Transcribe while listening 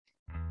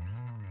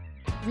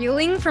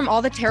Reeling from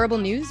all the terrible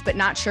news, but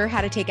not sure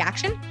how to take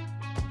action?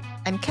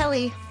 I'm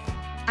Kelly.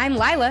 I'm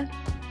Lila.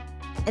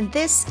 And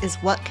this is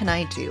What Can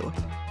I Do?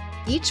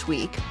 Each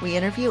week, we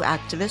interview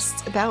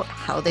activists about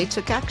how they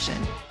took action,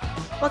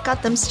 what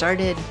got them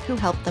started, who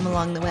helped them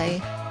along the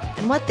way,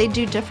 and what they'd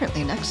do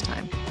differently next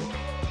time.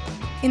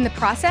 In the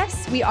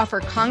process, we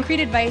offer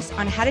concrete advice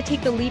on how to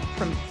take the leap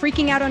from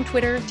freaking out on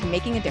Twitter to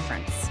making a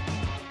difference.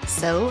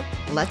 So,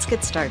 let's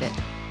get started.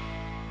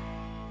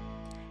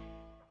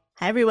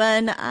 Hi,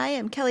 everyone. I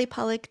am Kelly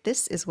Pollack.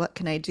 This is What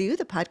Can I Do?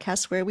 The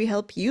podcast where we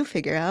help you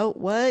figure out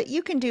what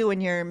you can do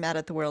when you're mad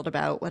at the world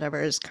about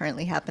whatever is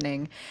currently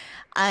happening.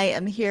 I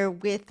am here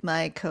with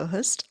my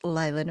co-host,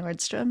 Lila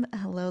Nordstrom.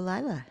 Hello,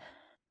 Lila.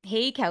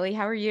 Hey, Kelly.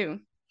 How are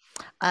you?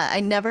 I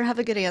never have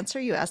a good answer.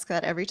 You ask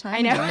that every time.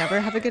 I know. I never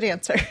have a good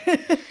answer.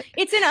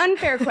 It's an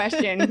unfair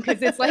question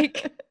because it's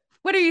like,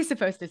 what are you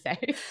supposed to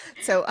say?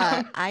 So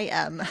I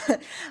am.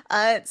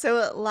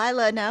 So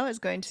Lila now is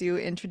going to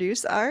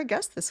introduce our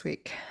guest this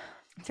week.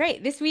 That's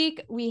right. This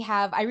week, we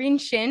have Irene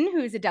Shin,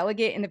 who is a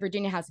delegate in the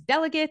Virginia House of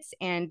Delegates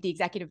and the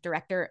executive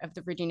director of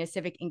the Virginia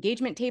Civic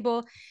Engagement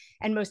Table,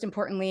 and most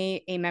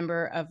importantly, a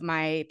member of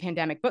my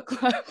pandemic book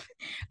club.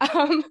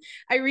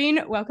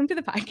 Irene, welcome to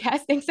the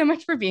podcast. Thanks so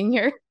much for being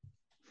here.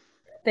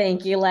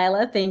 Thank you,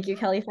 Lila. Thank you,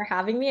 Kelly, for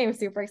having me. I'm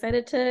super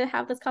excited to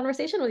have this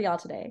conversation with y'all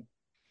today.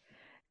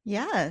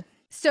 Yeah.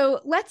 So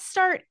let's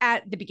start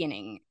at the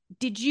beginning.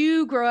 Did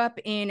you grow up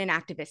in an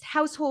activist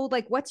household?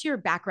 Like, what's your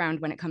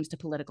background when it comes to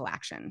political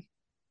action?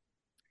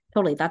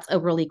 Totally. That's a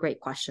really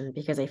great question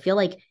because I feel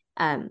like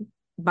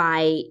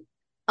my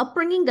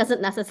upbringing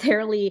doesn't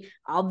necessarily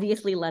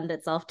obviously lend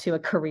itself to a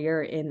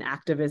career in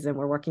activism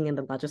or working in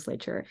the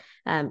legislature.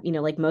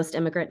 Like most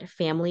immigrant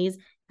families,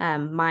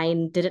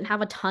 mine didn't have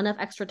a ton of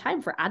extra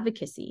time for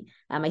advocacy.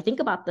 I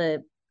think about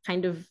the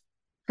kind of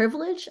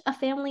privilege a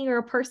family or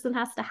a person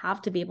has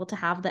to be able to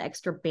have the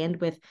extra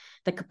bandwidth,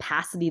 the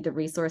capacity, the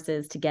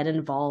resources to get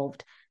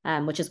involved,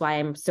 which is why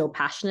I'm so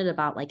passionate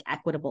about like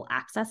equitable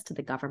access to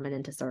the government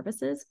and to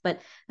services.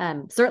 But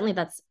certainly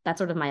that's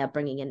sort of my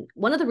upbringing. And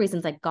one of the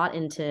reasons I got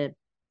into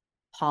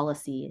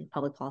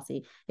public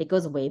policy, it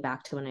goes way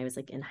back to when I was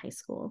like in high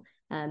school.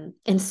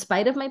 In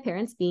spite of my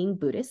parents being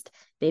Buddhist,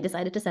 they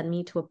decided to send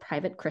me to a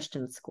private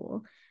Christian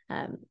school.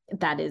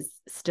 That is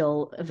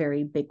still a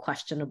very big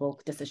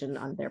questionable decision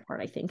on their part,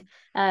 I think.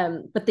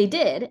 But they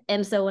did.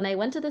 And so when I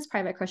went to this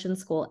private Christian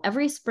school,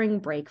 every spring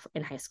break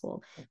in high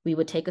school, we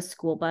would take a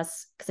school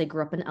bus, because I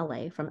grew up in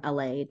LA, from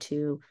LA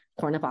to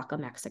Cuernavaca,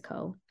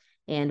 Mexico.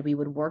 And we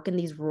would work in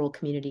these rural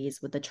communities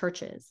with the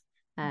churches,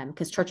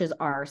 because churches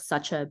are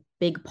such a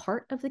big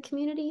part of the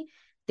community.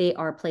 They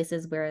are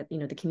places where,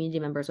 the community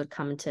members would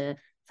come to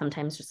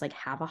sometimes just like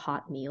have a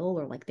hot meal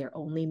or like their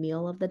only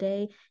meal of the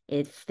day.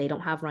 If they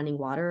don't have running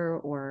water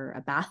or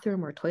a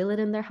bathroom or toilet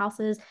in their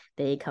houses,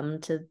 they come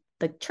to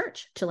the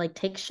church to like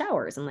take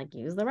showers and like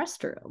use the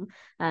restroom.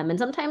 And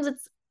sometimes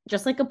it's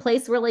just like a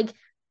place where like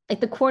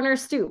the corner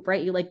stoop,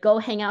 right? You like go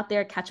hang out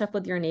there, catch up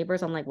with your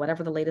neighbors on like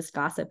whatever the latest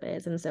gossip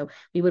is. And so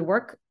we would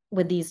work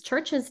with these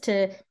churches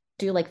to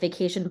do like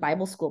vacation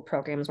Bible school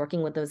programs,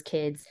 working with those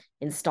kids,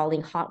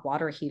 installing hot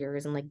water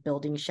heaters and like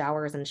building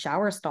showers and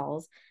shower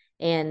stalls.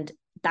 And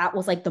that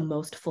was like the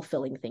most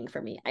fulfilling thing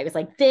for me. I was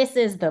like, this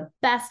is the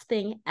best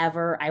thing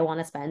ever. I want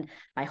to spend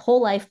my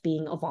whole life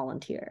being a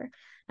volunteer.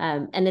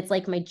 And it's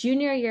like my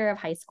junior year of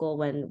high school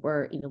when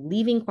we're,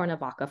 leaving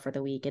Cuernavaca for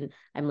the week. And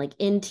I'm like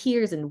in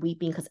tears and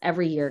weeping because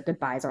every year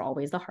goodbyes are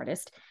always the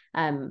hardest.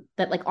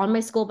 That like on my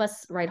school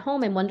bus ride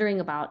home, I'm wondering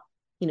about,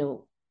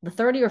 the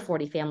 30 or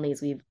 40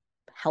 families we've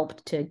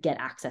helped to get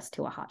access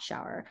to a hot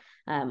shower,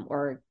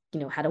 or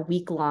had a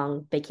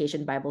week-long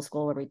vacation Bible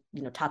school where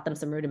we taught them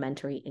some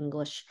rudimentary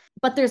English.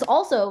 But there's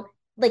also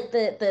like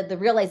the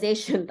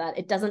realization that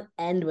it doesn't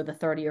end with the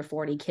 30 or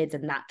 40 kids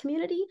in that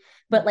community,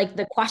 but like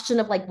the question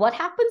of like what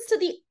happens to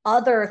the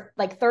other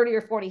like 30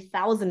 or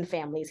 40,000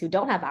 families who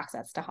don't have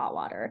access to hot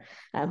water,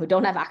 who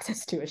don't have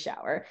access to a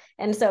shower.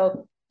 And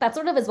so that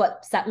sort of is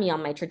what set me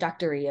on my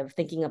trajectory of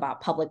thinking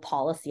about public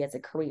policy as a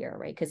career,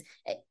 right? Because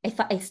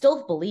I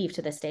still believe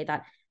to this day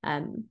that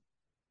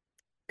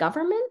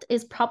government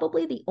is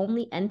probably the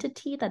only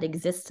entity that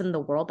exists in the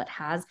world that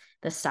has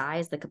the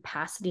size, the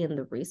capacity, and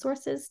the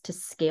resources to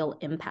scale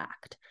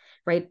impact,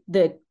 right?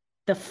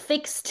 The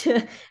fix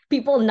to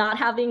people not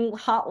having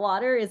hot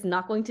water is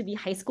not going to be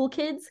high school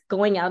kids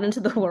going out into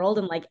the world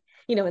and like,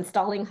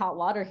 installing hot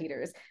water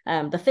heaters.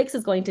 The fix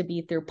is going to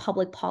be through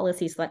public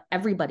policy so that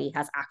everybody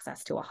has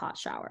access to a hot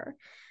shower.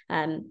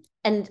 And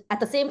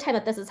at the same time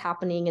that this is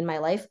happening in my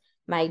life,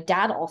 my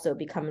dad also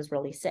becomes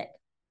really sick.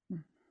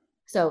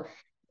 So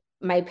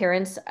my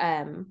parents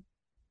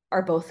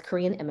are both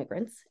Korean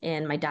immigrants,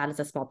 and my dad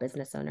is a small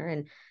business owner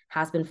and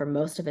has been for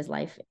most of his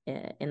life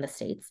in the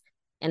States.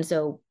 And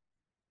so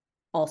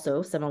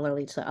also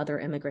similarly to other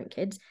immigrant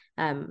kids,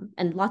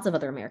 and lots of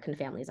other American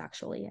families,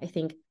 actually, I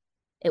think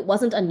it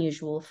wasn't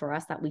unusual for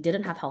us that we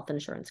didn't have health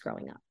insurance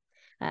growing up.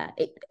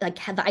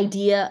 The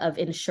idea of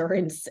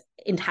insurance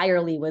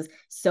entirely was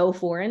so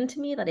foreign to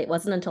me that it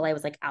wasn't until I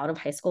was like out of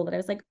high school that I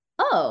was like,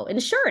 oh,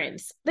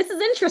 insurance, this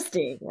is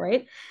interesting,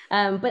 right?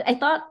 But I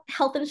thought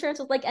health insurance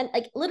was like, and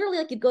like literally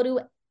like you'd go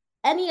to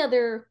any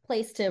other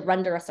place to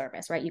render a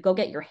service, right? You go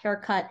get your hair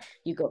cut,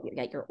 you go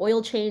get your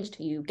oil changed,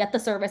 you get the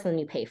service, and then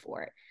you pay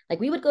for it. Like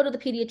we would go to the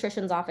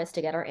pediatrician's office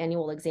to get our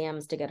annual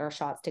exams, to get our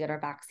shots, to get our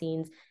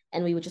vaccines,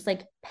 and we would just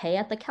like pay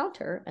at the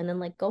counter and then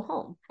like go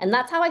home. And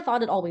that's how I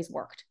thought it always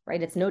worked,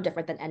 right? It's no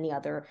different than any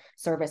other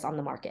service on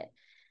the market.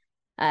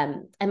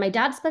 And my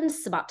dad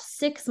spends about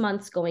 6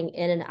 months going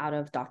in and out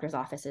of doctor's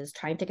offices,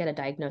 trying to get a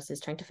diagnosis,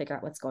 trying to figure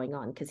out what's going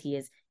on, because he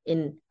is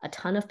in a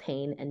ton of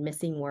pain and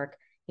missing work.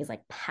 He's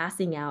like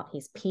passing out,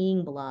 he's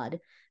peeing blood,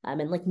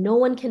 and like no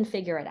one can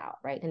figure it out,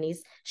 right? And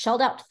he's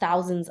shelled out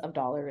thousands of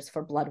dollars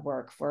for blood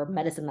work, for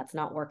medicine that's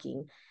not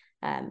working.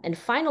 And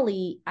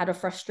finally, out of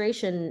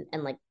frustration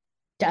and like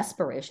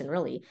desperation,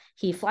 really,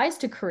 he flies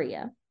to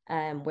Korea,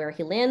 where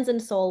he lands in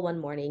Seoul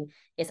one morning,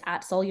 is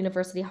at Seoul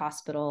University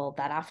Hospital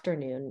that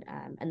afternoon.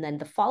 And then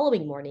the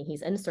following morning,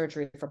 he's in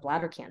surgery for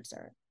bladder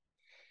cancer.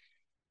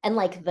 And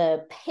like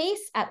the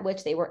pace at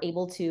which they were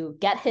able to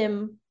get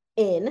him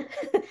in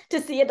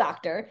to see a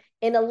doctor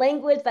in a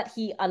language that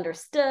he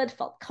understood,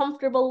 felt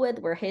comfortable with,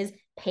 where his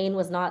pain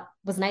was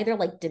neither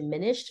like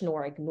diminished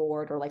nor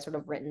ignored or like sort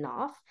of written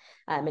off,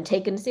 and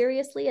taken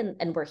seriously,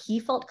 and where he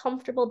felt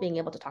comfortable being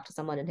able to talk to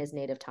someone in his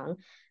native tongue,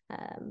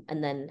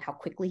 and then how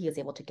quickly he was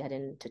able to get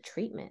into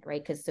treatment,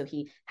 right? Because so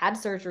he had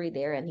surgery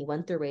there and he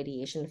went through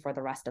radiation for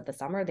the rest of the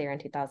summer there in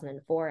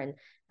 2004,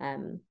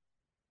 and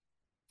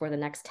for the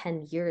next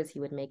 10 years he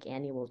would make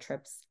annual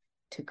trips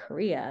to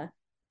Korea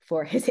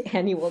for his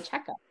annual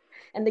checkup.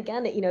 And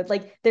again, you know,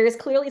 like there is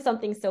clearly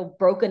something so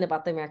broken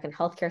about the American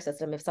healthcare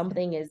system. If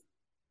something is,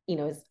 you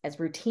know, as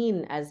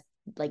routine as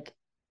like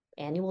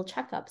annual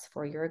checkups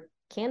for your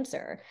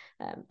cancer,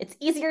 it's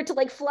easier to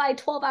like fly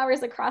 12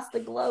 hours across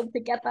the globe to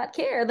get that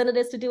care than it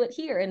is to do it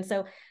here. And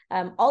so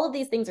all of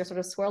these things are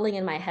sort of swirling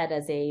in my head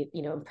as a,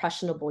 you know,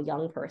 impressionable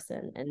young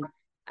person. And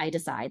I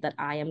decide that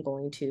I am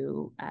going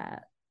to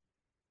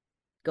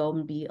go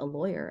and be a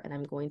lawyer, and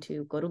I'm going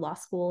to go to law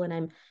school, and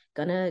I'm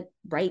gonna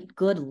write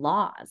good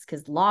laws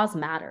because laws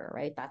matter,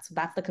 right?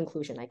 That's the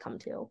conclusion I come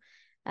to.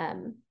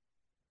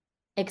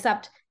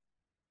 Except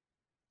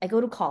I go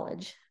to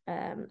college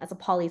as a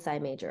poli-sci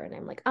major, and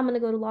I'm like, I'm gonna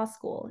go to law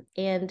school,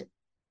 and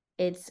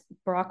it's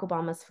Barack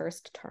Obama's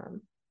first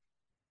term.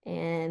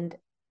 And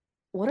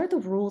what are the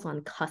rules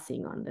on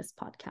cussing on this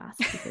podcast?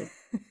 Because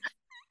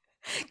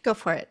go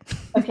for it.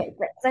 Okay,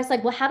 great. So I was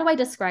like, well, how do I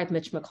describe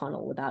Mitch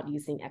McConnell without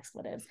using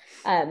expletives?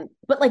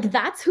 But like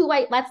that's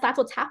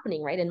what's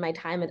happening, right? In my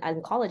time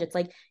in college, it's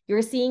like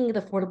you're seeing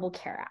the Affordable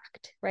Care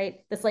Act, right?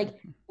 This like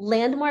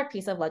landmark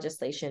piece of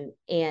legislation,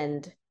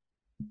 and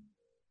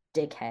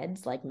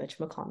dickheads like Mitch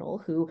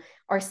McConnell who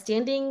are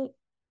standing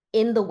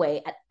in the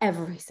way at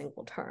every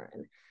single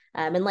turn.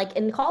 And like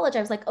in college,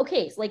 I was like,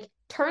 okay, so like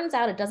turns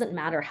out it doesn't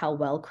matter how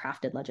well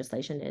crafted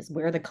legislation is,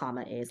 where the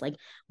comma is, like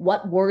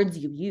what words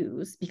you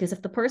use, because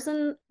if the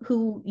person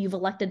who you've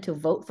elected to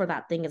vote for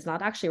that thing is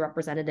not actually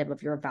representative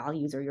of your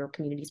values or your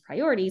community's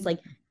priorities, like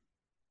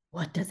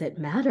what does it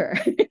matter?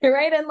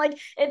 Right? And like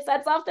it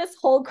sets off this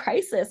whole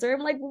crisis, or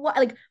I'm like, what,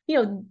 like,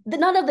 you know,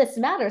 none of this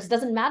matters. It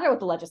doesn't matter what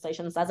the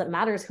legislation says, it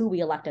matters who we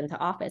elect into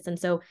office. And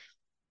so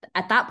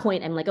at that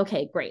point, I'm like,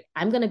 okay, great.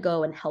 I'm going to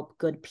go and help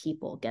good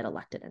people get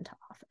elected into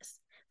office.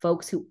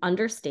 Folks who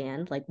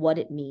understand like what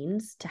it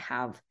means to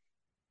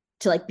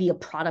like be a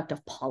product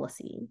of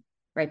policy,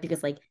 right?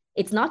 Because like,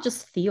 it's not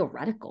just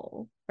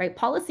theoretical, right?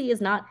 Policy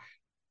is not,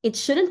 it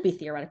shouldn't be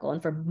theoretical.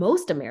 And for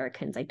most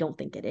Americans, I don't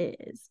think it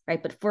is,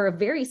 right? But for a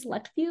very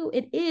select few,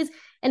 it is.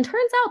 And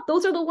turns out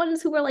those are the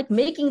ones who are like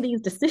making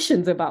these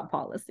decisions about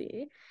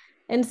policy.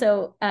 And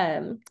so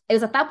it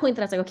was at that point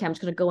that I was like, okay, I'm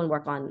just going to go and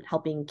work on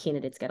helping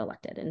candidates get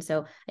elected. And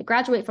so I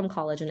graduate from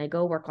college and I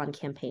go work on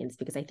campaigns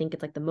because I think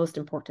it's like the most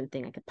important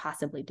thing I could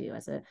possibly do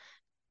as a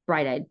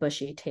bright-eyed,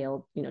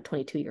 bushy-tailed,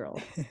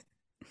 22-year-old.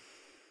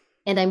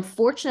 And I'm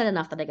fortunate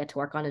enough that I get to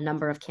work on a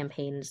number of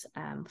campaigns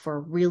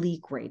for really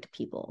great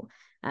people.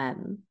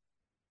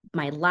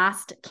 My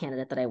last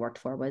candidate that I worked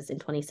for was in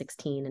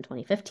 2016 and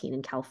 2015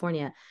 in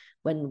California,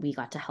 when we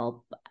got to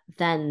help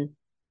then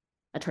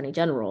Attorney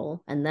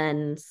General and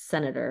then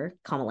Senator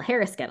Kamala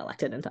Harris get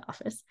elected into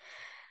office.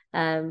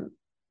 And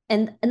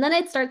then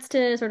it starts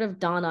to sort of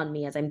dawn on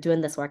me as I'm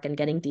doing this work and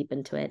getting deep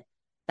into it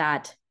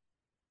that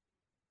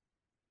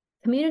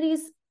communities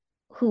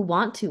who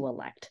want to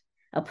elect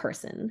a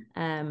person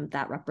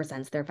that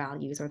represents their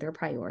values or their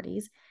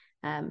priorities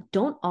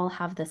don't all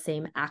have the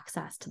same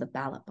access to the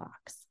ballot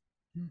box,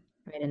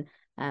 right?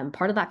 And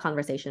part of that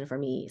conversation for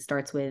me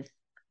starts with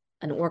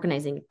an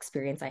organizing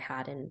experience I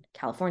had in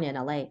California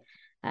and LA.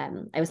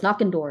 I was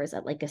knocking doors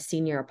at like a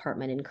senior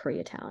apartment in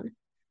Koreatown.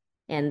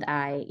 And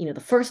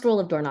the first rule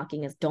of door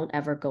knocking is don't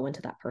ever go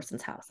into that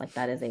person's house. Like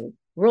that is a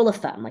rule of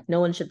thumb. Like no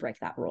one should break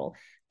that rule.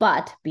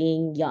 But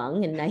being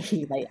young and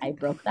naive, I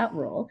broke that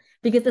rule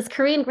because this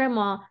Korean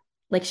grandma,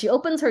 like she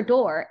opens her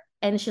door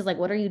and she's like,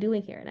 what are you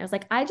doing here? And I was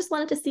like, I just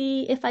wanted to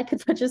see if I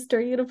could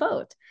register you to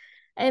vote.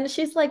 And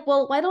she's like,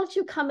 well, why don't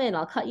you come in?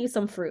 I'll cut you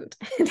some fruit.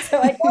 And so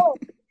I go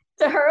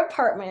to her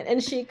apartment,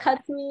 and she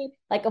cuts me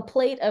like a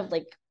plate of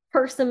like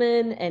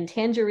persimmon and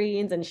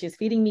tangerines, and she's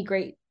feeding me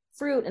great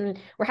fruit, and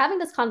we're having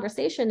this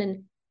conversation,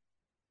 and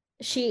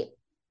she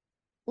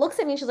looks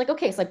at me and she's like,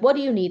 okay, so like, what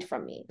do you need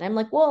from me? And I'm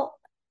like, well,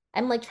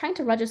 I'm like trying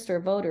to register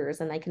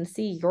voters, and I can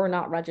see you're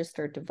not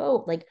registered to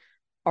vote. Like,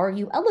 are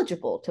you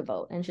eligible to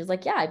vote? And she's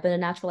like, yeah, I've been a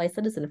naturalized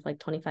citizen for like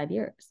 25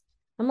 years.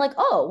 I'm like,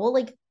 oh, well,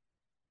 like,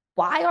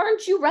 why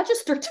aren't you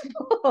registered to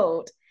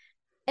vote?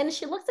 And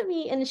she looks at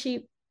me and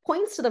she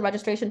points to the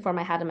registration form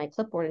I had in my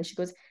clipboard, and she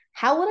goes,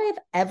 how would I have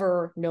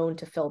ever known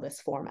to fill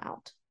this form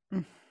out?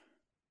 And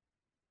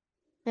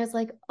I was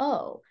like,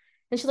 oh.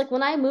 And she's like,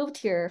 when I moved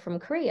here from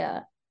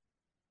Korea,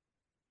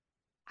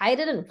 I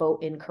didn't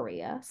vote in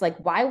Korea. So like,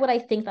 why would I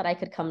think that I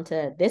could come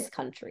to this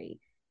country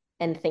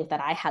and think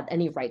that I had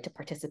any right to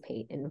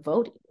participate in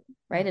voting,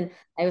 right? And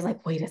I was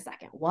like, wait a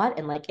second, what?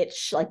 And like, it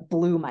like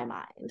blew my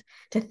mind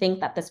to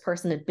think that this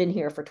person had been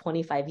here for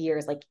 25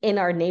 years, like in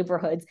our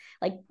neighborhoods,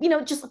 like, you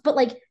know, just, but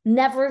like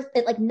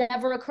it like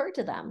never occurred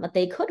to them that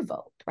they could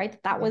vote, right?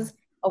 That was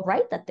a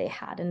right that they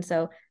had. And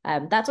so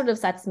that sort of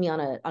sets me on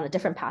a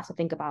different path to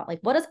think about, like,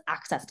 what does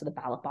access to the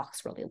ballot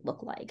box really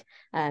look like?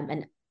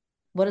 And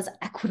what does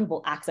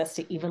equitable access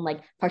to even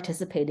like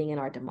participating in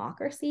our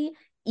democracy,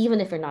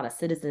 even if you're not a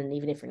citizen,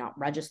 even if you're not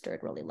registered,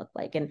 really look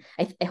like? And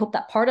I hope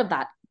that part of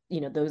that,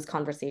 you know, those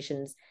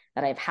conversations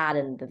that I've had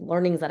and the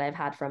learnings that I've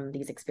had from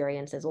these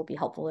experiences will be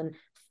helpful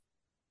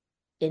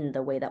in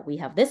the way that we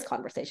have this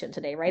conversation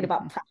today, right?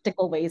 About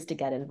practical ways to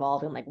get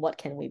involved and like, what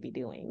can we be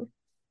doing?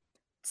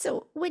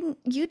 So when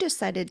you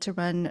decided to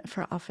run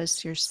for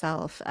office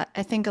yourself,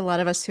 I think a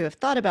lot of us who have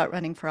thought about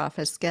running for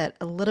office get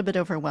a little bit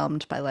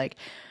overwhelmed by like,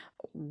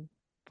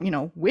 you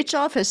know, which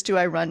office do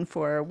I run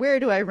for? Where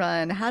do I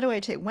run?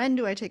 When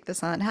do I take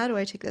this on? How do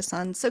I take this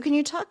on? So can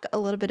you talk a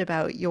little bit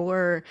about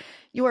your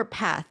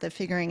path of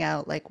figuring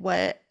out like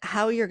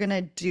how you're going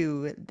to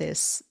do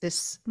this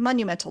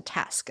monumental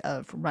task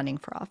of running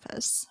for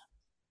office?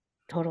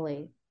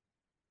 Totally.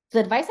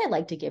 The advice I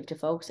like to give to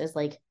folks is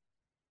like,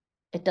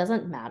 it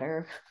doesn't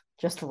matter,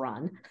 just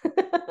run.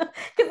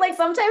 Because like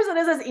sometimes it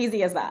is as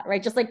easy as that,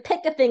 right? Just like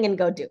pick a thing and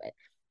go do it.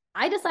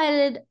 I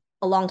decided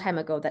a long time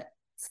ago that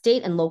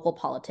state and local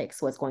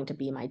politics was going to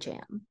be my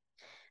jam.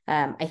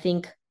 I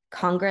think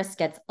Congress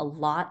gets a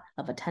lot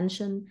of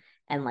attention,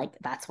 and like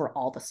that's where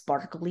all the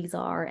sparklies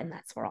are, and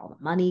that's where all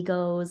the money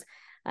goes.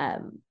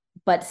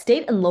 But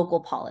state and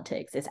local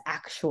politics is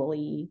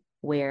actually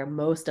where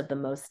most of the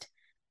most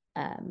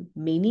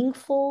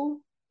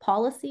meaningful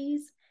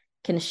policies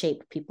can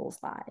shape people's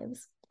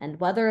lives. And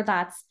whether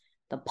that's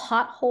the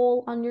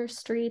pothole on your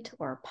street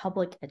or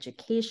public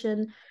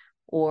education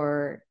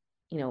or,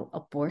 you know,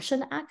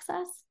 abortion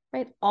access,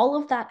 right?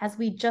 All of that, as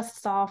we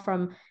just saw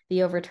from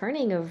the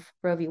overturning of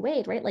Roe v.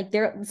 Wade, right? Like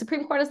the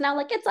Supreme Court is now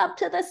like, it's up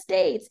to the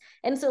states.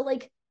 And so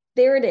like,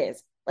 there it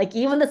is. Like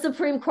even the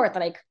Supreme Court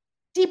that I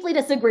deeply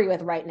disagree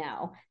with right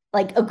now,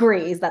 like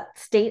agrees that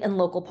state and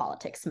local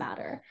politics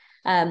matter.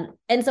 And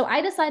so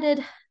I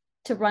decided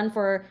to run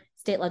for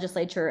state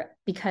legislature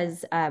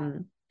because,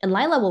 and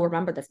Lila will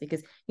remember this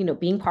because, you know,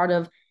 being part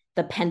of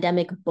the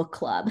pandemic book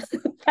club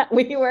that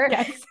we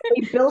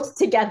built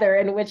together,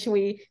 in which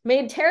we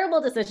made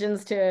terrible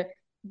decisions to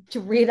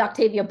read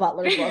Octavia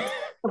Butler's books at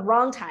the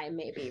wrong time,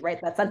 maybe, right?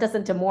 That sent us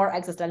into more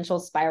existential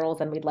spirals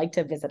than we'd like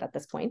to visit at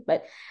this point.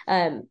 But,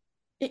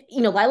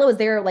 you know, Lila was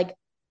there like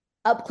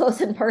up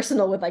close and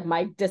personal with like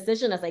my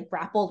decision as I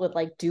grappled with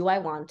like, do I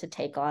want to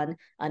take on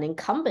an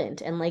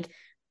incumbent and like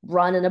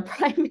run in a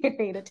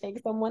primary to take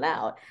someone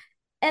out?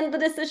 And the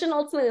decision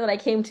ultimately that I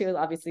came to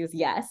obviously was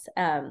yes.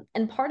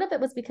 And part of it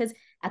was because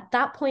at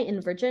that point in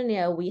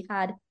Virginia, we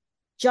had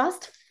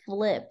just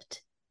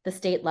flipped the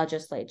state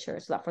legislature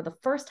so that for the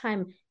first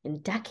time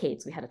in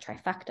decades, we had a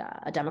trifecta,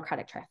 a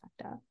Democratic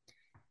trifecta.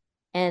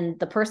 And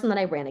the person that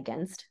I ran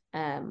against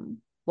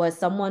was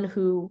someone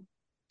who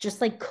just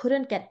like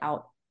couldn't get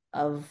out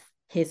of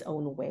his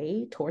own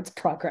way towards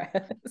progress.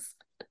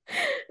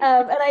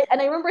 And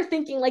I remember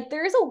thinking like,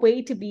 there's a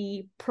way to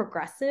be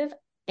progressive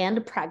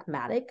and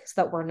pragmatic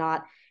so that we're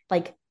not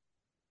like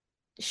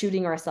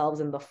shooting ourselves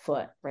in the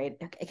foot, right?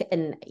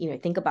 And, you know,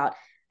 think about,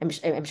 I'm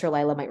sure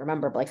Lila might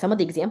remember, but like some of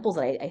the examples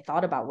that I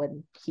thought about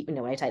when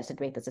when I decided to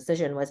make this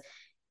decision was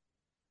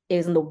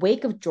in the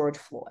wake of George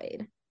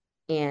Floyd,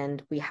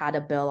 and we had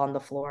a bill on the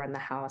floor in the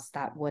House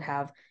that would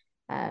have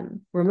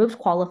removed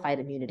qualified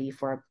immunity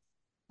for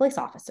police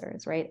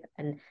officers, right?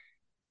 And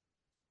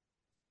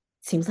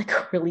seems like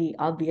a really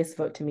obvious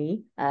vote to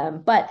me.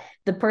 But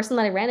the person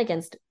that I ran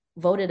against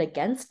voted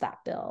against that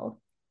bill,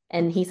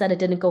 and he said it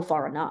didn't go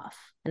far enough.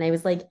 And I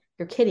was like,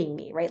 you're kidding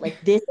me, right?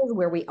 Like this is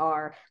where we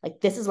are.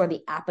 Like this is where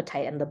the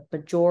appetite and the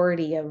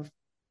majority of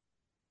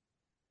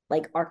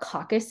like our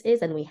caucus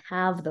is, and we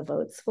have the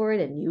votes for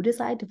it, and you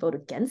decide to vote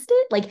against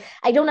it. Like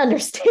I don't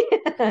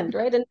understand,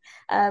 right?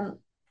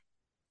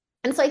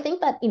 And so I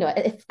think that, you know,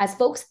 if, as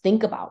folks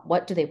think about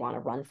what do they want to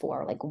run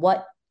for, like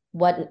what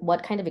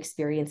kind of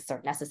experiences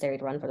are necessary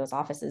to run for those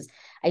offices,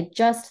 I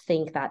just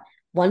think that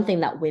one thing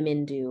that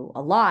women do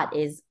a lot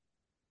is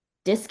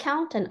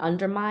discount and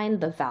undermine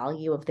the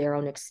value of their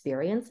own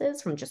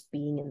experiences from just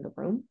being in the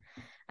room.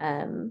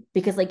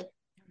 Because like,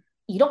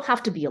 you don't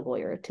have to be a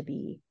lawyer to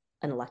be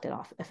an elected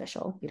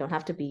official. You don't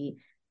have to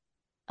be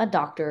a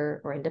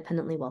doctor or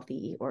independently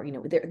wealthy, or, you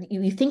know,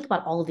 you think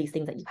about all of these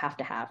things that you have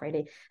to have,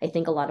 right? I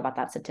think a lot about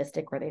that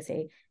statistic where they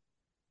say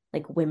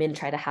like women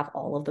try to have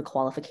all of the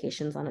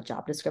qualifications on a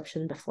job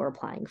description before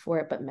applying for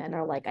it, but men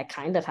are like, I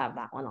kind of have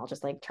that one, I'll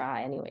just like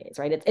try anyways,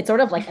 right? It's sort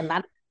of like, and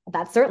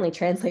that certainly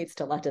translates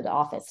to elected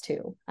office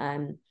too.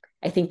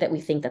 I think that we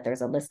think that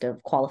there's a list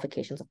of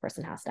qualifications a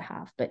person has to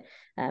have, but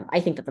I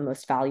think that the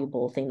most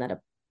valuable thing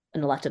that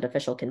an elected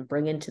official can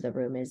bring into the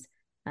room is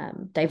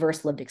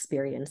diverse lived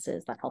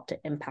experiences that help to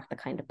impact the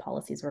kind of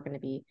policies we're going to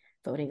be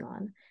voting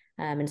on.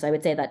 And so I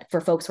would say that for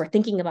folks who are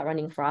thinking about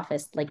running for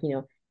office, like, you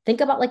know,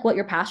 think about like what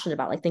you're passionate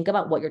about, like think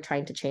about what you're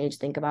trying to change,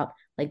 think about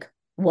like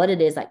what it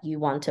is that you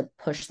want to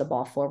push the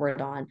ball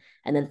forward on,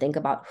 and then think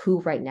about who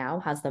right now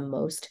has the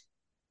most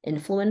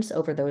influence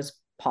over those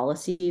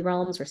policy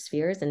realms or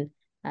spheres, and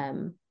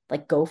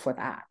like go for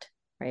that,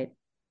 right?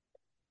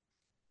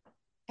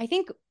 I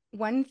think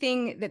one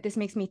thing that this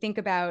makes me think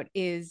about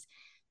is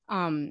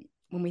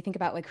when we think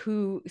about like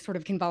who sort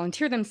of can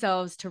volunteer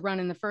themselves to run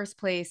in the first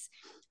place,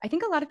 I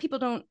think a lot of people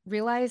don't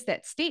realize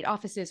that state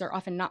offices are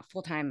often not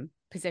full-time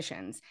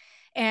positions.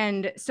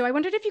 And so I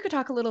wondered if you could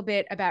talk a little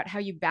bit about how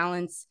you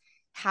balance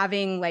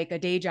having like a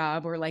day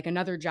job or like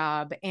another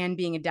job and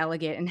being a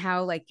delegate, and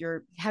how like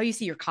how you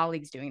see your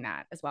colleagues doing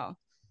that as well.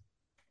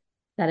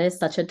 That is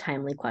such a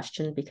timely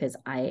question because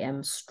I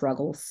am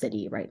struggle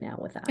city right now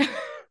with that.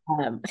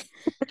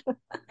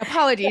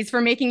 Apologies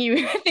for making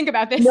you think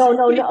about this. No,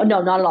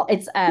 not at all.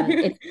 It's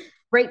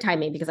great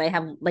timing because I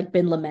have like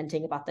been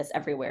lamenting about this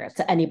everywhere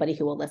to anybody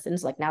who will listen.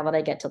 So like now that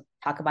I get to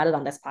talk about it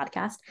on this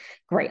podcast,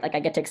 great. Like I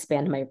get to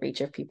expand my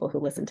reach of people who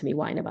listen to me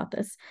whine about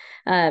this.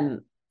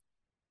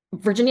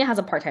 Virginia has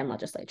a part-time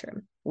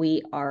legislature.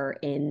 We are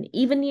in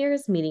even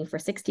years meeting for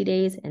 60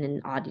 days and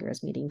in odd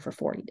years meeting for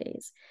 40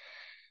 days.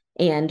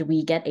 And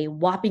we get a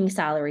whopping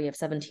salary of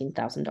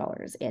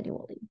 $17,000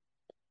 annually.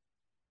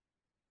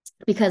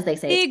 Because they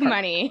say big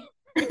money.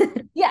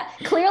 Yeah,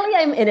 clearly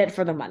I'm in it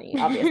for the money,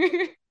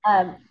 obviously.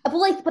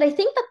 But I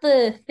think that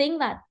the thing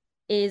that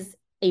is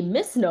a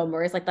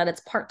misnomer is like that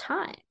it's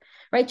part-time,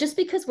 right? Just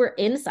because we're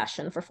in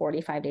session for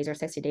 45 days or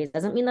 60 days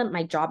doesn't mean that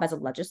my job as a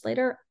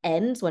legislator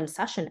ends when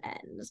session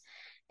ends.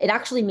 It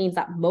actually means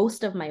that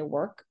most of my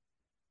work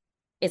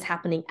is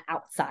happening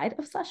outside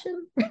of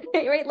session,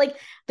 right? Like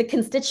the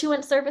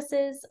constituent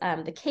services,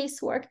 the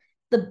casework,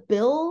 the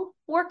bill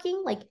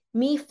working, like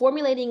me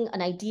formulating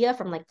an idea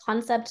from like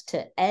concept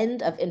to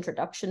end of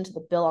introduction to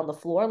the bill on the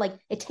floor, like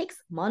it takes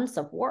months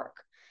of work.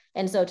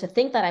 And so to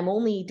think that I'm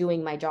only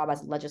doing my job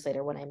as a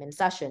legislator when I'm in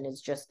session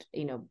is just,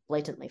 you know,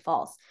 blatantly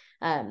false.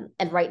 And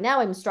right now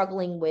I'm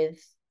struggling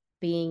with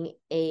being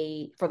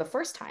for the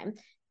first time,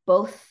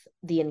 both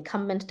the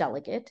incumbent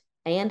delegate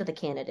and the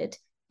candidate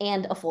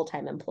and a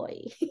full-time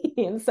employee.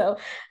 And so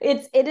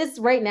it is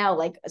right now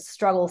like a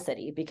struggle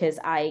city because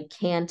I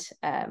can't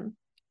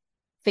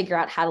figure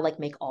out how to like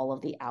make all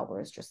of the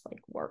hours just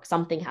like work.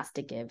 Something has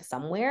to give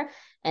somewhere.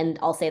 And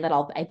I'll say that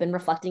I've been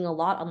reflecting a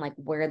lot on like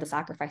where the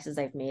sacrifices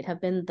I've made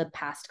have been the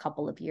past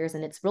couple of years.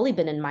 And it's really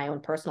been in my own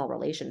personal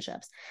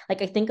relationships.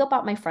 Like I think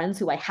about my friends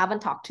who I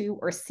haven't talked to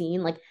or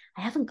seen, like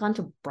I haven't gone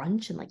to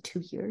brunch in like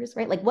 2 years,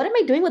 right? Like what am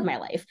I doing with my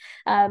life?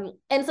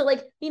 And so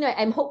like, you know,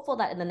 I'm hopeful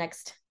that in the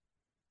next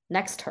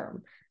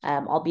term,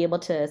 I'll be able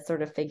to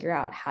sort of figure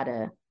out how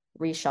to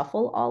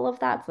reshuffle all of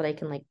that so that I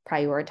can like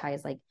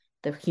prioritize like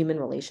the human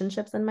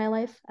relationships in my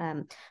life.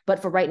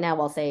 But for right now,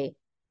 I'll say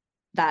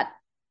that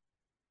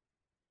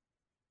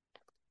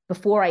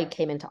before I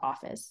came into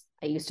office,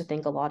 I used to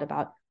think a lot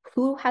about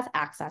who has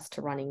access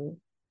to running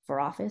for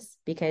office,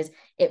 because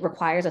it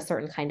requires a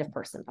certain kind of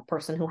person, a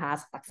person who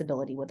has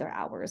flexibility with their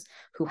hours,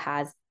 who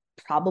has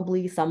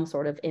probably some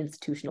sort of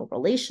institutional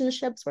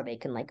relationships where they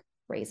can like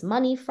raise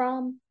money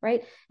from,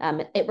 right?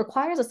 It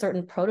requires a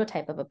certain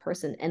prototype of a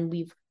person. And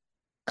we've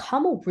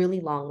come a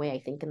really long way, I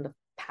think, in the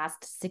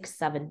past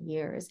 6-7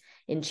 years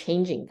in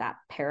changing that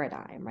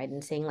paradigm, right?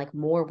 And saying like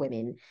more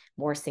women,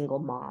 more single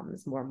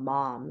moms,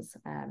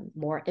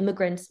 more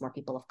immigrants, more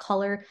people of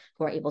color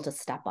who are able to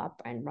step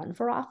up and run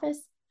for office.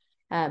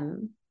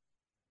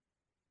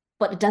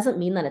 But it doesn't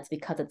mean that it's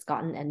because it's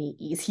gotten any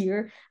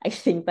easier. I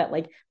think that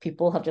like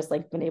people have just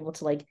like been able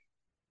to like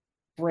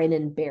grin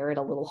and bear it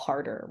a little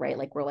harder, right?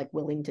 Like we're like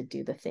willing to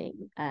do the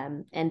thing.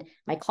 And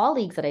my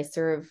colleagues that I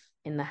serve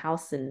in the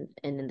House and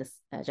in this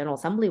General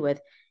Assembly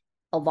with,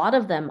 a lot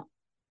of them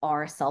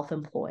are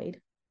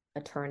self-employed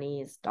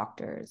attorneys,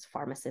 doctors,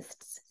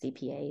 pharmacists,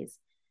 CPAs,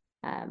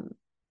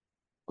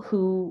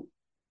 who,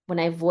 when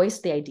I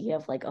voiced the idea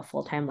of like a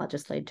full-time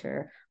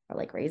legislature or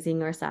like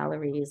raising our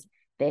salaries,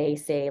 they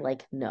say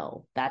like,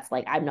 no, that's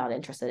like, I'm not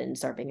interested in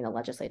serving in a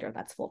legislature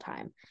that's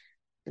full-time.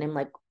 And I'm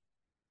like,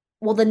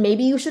 well, then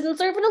maybe you shouldn't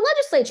serve in a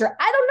legislature.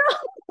 I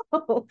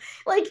don't know.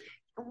 Like,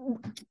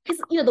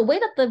 because, you know, the way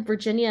that the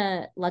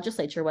Virginia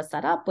legislature was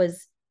set up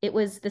was, it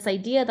was this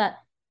idea that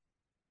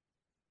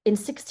in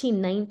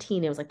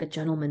 1619, it was like the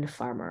gentleman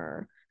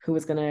farmer who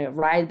was going to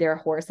ride their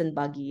horse and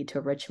buggy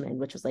to Richmond,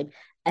 which was like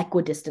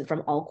equidistant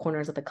from all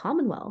corners of the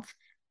Commonwealth.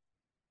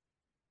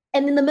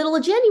 And in the middle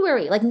of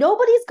January, like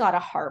nobody's got a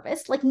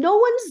harvest, like no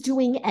one's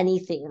doing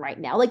anything right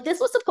now. Like this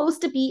was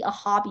supposed to be a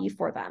hobby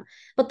for them.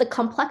 But the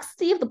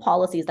complexity of the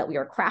policies that we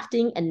are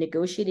crafting and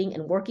negotiating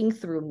and working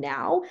through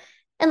now,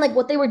 and like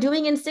what they were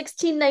doing in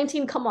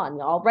 1619, come on,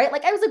 y'all, right?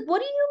 Like I was like, what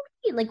do you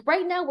mean? Like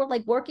right now, we're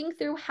like working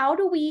through how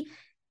do we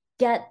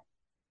get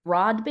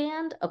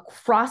broadband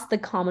across the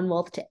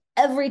Commonwealth to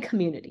every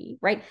community,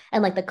 right?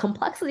 And like the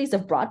complexities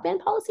of broadband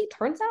policy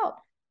turns out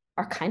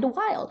are kind of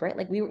wild, right?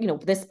 Like we were,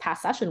 this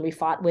past session, we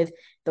fought with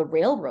the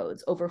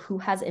railroads over who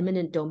has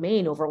eminent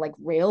domain over like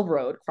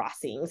railroad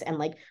crossings and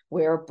like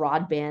where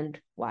broadband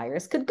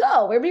wires could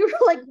go. Where we were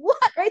like, what,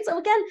 right? So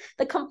again,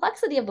 the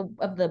complexity of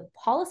the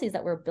policies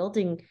that we're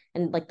building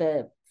and like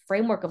the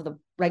framework of the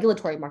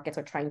regulatory markets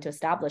are trying to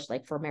establish,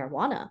 like for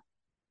marijuana,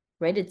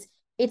 right?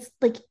 It's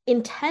like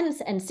intense,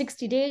 and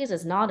 60 days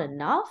is not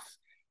enough.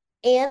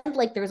 And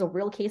like there's a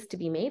real case to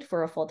be made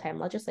for a full-time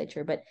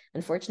legislature, but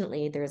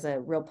unfortunately there's a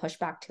real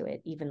pushback to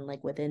it, even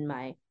like within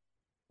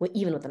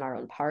our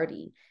own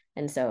party.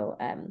 And so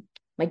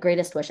my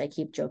greatest wish, I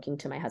keep joking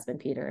to my husband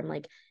Peter, I'm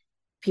like,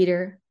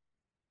 Peter,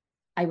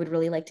 I would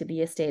really like to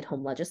be a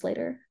stay-at-home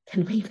legislator.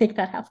 Can we make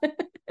that happen?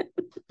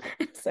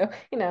 So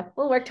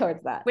we'll work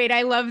towards that. Wait,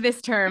 I love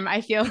this term.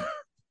 I feel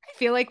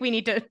like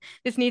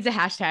this needs a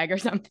hashtag or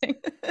something.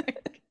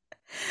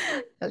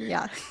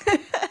 Yeah.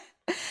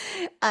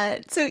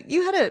 So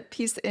you had a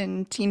piece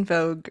in Teen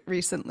Vogue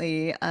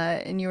recently,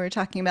 and you were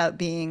talking about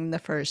being the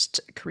first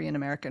Korean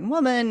American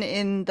woman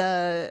in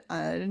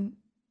the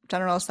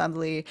General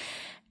Assembly.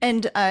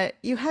 And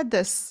you had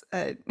this,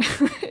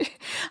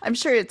 I'm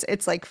sure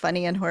it's like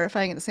funny and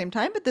horrifying at the same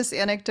time, but this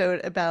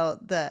anecdote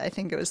about I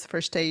think it was the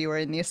first day you were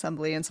in the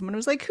assembly and someone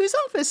was like, whose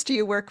office do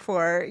you work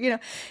for?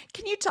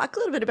 Can you talk a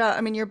little bit about,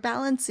 I mean, you're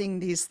balancing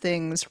these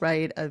things,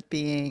 right, of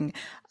being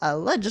a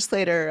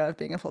legislator, of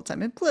being a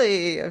full-time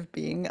employee, of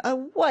being a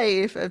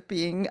wife, of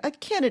being a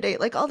candidate,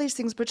 like all these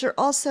things, but you're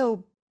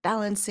also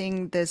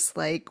balancing this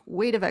like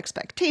weight of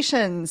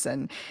expectations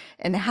and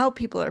how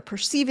people are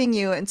perceiving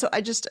you. And so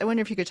I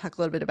wonder if you could talk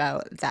a little bit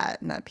about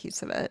that and that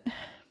piece of it.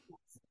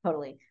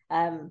 Totally.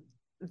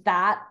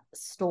 That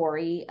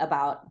story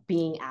about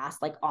being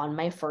asked like on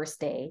my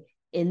first day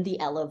in the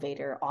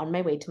elevator on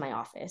my way to my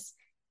office,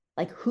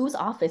 like whose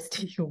office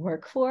do you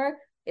work for,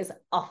 is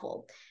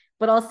awful.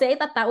 But I'll say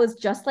that was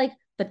just like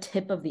the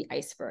tip of the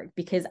iceberg,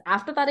 because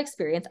after that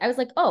experience, I was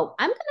like, oh,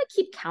 I'm going to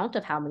keep count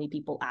of how many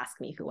people ask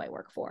me who I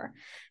work for.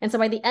 And so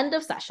by the end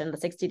of session, the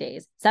 60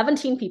 days,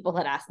 17 people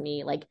had asked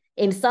me like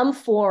in some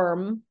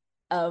form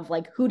of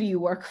like, who do you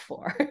work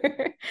for?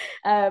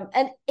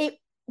 And it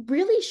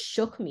really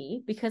shook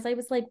me, because I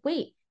was like,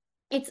 wait,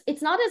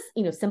 it's not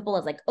as simple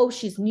as like, oh,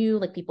 she's new,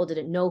 like people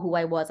didn't know who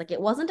I was. Like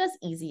it wasn't as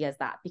easy as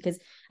that, because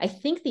I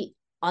think the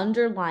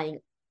underlying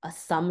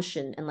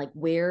assumption and like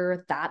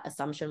where that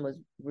assumption was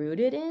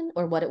rooted in,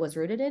 or what it was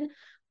rooted in,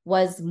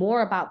 was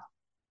more about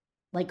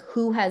like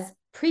who has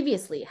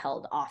previously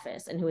held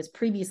office and who has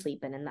previously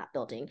been in that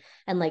building,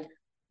 and like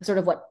sort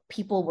of what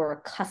people were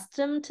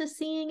accustomed to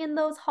seeing in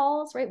those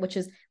halls, right? Which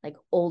is like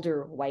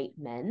older white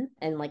men,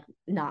 and like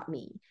not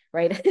me,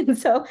 right? And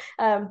so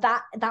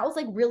that was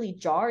like really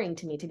jarring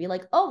to me, to be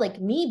like, oh,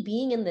 like me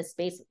being in this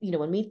space,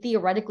 when we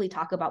theoretically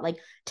talk about like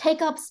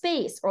take up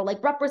space or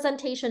like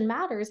representation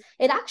matters,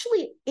 it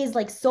actually is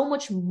like so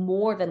much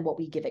more than what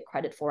we give it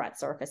credit for at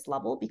surface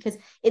level, because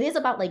it is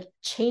about like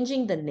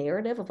changing the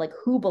narrative of like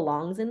who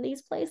belongs in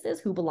these places,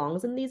 who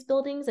belongs in these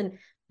buildings, and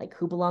like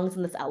who belongs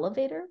in this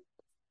elevator.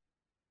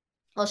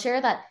 I'll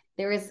share that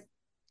there is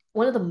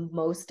one of the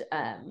most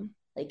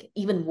like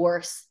even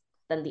worse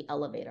than the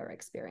elevator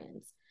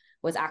experience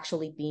was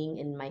actually being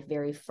in my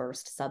very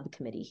first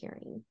subcommittee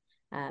hearing.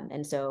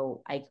 And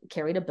so I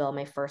carried a bill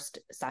my first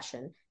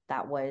session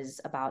that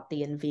was about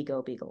the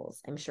Envigo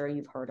beagles. I'm sure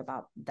you've heard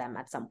about them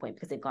at some point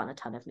because they've gotten a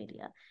ton of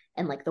media.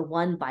 And like the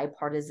one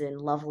bipartisan,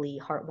 lovely,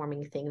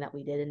 heartwarming thing that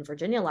we did in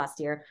Virginia last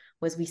year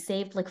was we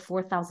saved like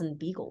 4,000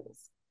 beagles.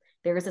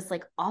 There is this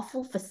like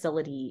awful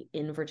facility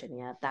in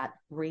Virginia that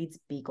breeds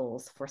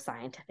beagles for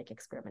scientific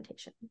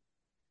experimentation.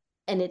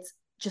 And it's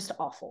just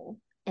awful.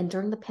 And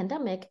during the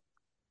pandemic,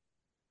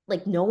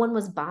 like no one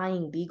was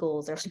buying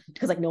beagles, or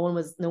because like no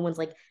one's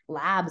like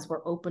labs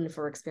were open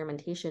for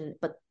experimentation,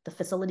 but the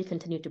facility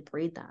continued to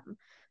breed them.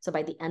 So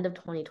by the end of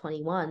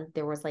 2021,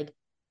 there was like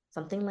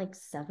something like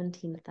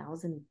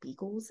 17,000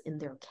 beagles in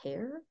their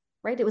care,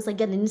 right? It was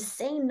like an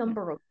insane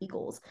number of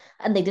beagles,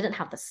 and they didn't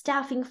have the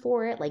staffing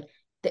for it. Like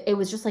it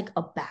was just like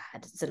a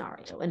bad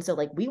scenario. And so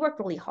like we worked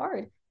really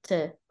hard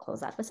to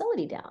close that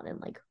facility down and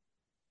like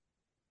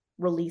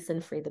release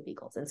and free the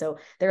beagles. And so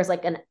there's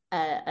like an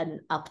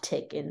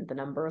uptick in the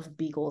number of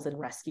beagles and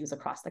rescues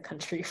across the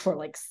country for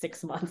like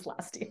 6 months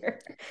last year,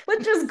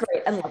 which is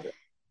great. I love it.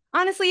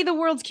 Honestly, the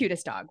world's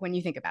cutest dog when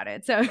you think about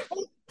it. So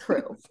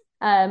true.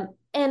 And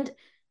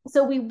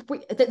so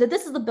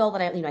this is the bill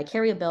that I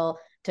carry a bill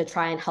to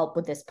try and help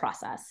with this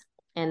process.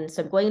 And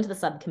so I'm going into the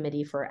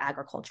subcommittee for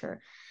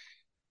agriculture.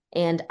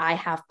 And I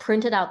have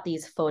printed out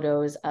these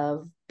photos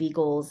of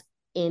beagles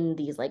in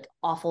these like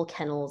awful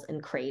kennels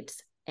and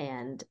crates.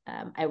 And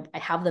I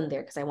have them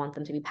there because I want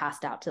them to be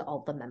passed out to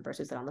all the members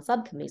who sit on the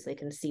subcommittee so they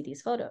can see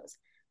these photos.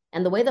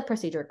 And the way the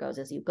procedure goes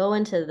is you go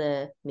into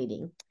the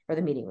meeting or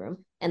the meeting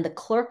room, and the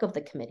clerk of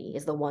the committee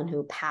is the one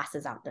who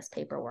passes out this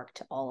paperwork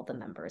to all of the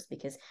members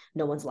because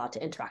no one's allowed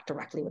to interact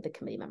directly with the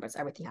committee members.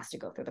 Everything has to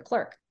go through the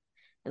clerk.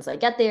 And so I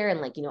get there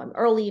and like, I'm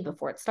early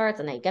before it starts,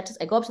 and I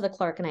go up to the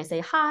clerk and I say,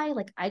 hi,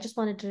 like, I just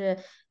wanted to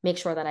make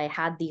sure that I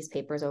had these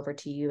papers over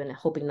to you and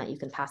hoping that you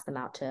can pass them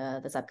out to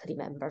the subcommittee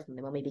members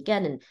when we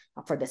begin and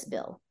for this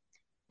bill.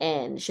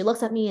 And she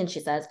looks at me and she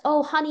says,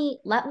 oh, honey,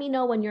 let me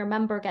know when your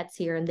member gets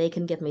here and they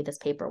can give me this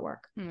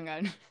paperwork. Oh my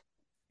God.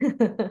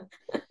 And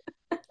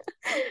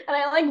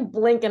I like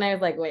blink and I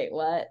was like, wait,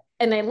 what?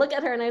 And I look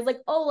at her and I was like,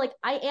 oh, like,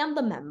 I am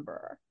the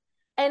member.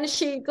 And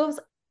she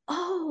goes,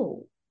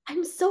 oh,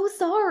 I'm so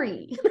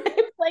sorry. And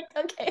I'm like,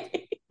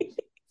 okay.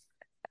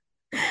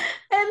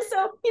 And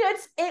so,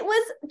 it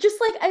was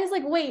just like, I was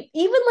like, wait,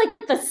 even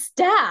like the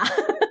staff.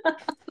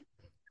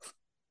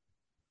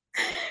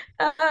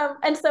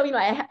 And so,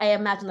 I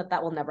imagine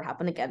that will never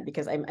happen again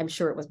because I'm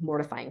sure it was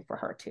mortifying for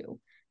her too.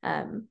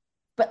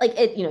 But like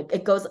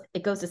it goes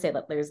to say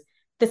that there's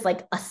this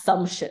like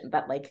assumption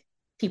that like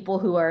people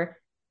who are,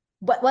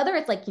 but whether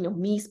it's like,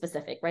 me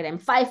specific, right? I'm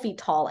 5 feet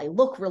tall. I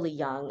look really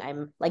young.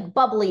 I'm like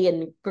bubbly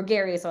and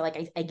gregarious, or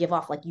like I give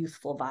off like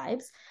youthful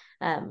vibes.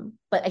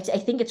 But I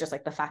think it's just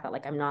like the fact that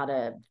like I'm not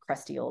a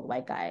crusty old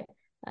white guy.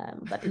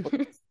 That people,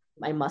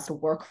 I must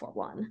work for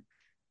one.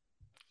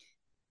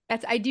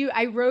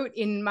 I wrote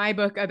in my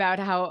book about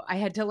how I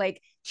had to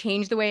like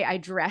change the way I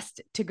dressed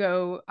to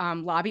go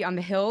lobby on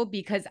the Hill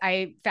because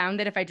I found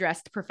that if I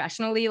dressed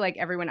professionally like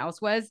everyone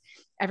else was,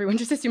 everyone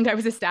just assumed I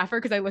was a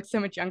staffer because I looked so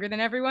much younger than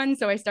everyone.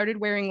 So I started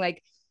wearing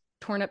like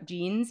torn up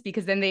jeans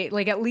because then they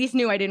like at least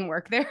knew I didn't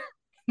work there.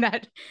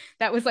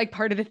 that was like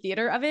part of the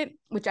theater of it,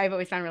 which I've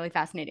always found really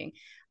fascinating.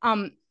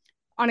 On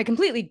a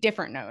completely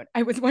different note,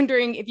 I was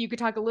wondering if you could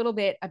talk a little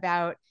bit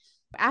about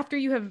after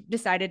you have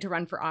decided to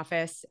run for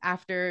office,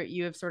 after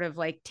you have sort of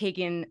like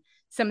taken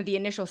some of the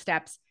initial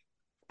steps,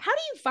 how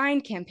do you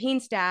find campaign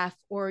staff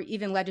or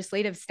even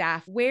legislative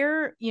staff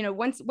where,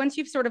 once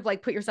you've sort of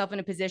like put yourself in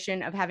a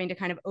position of having to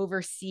kind of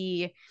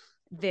oversee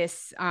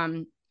this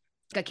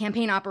a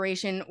campaign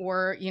operation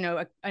or,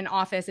 an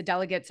office, a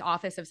delegate's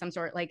office of some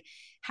sort, like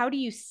how do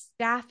you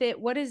staff it?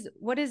 What is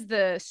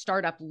the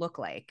startup look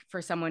like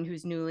for someone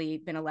who's newly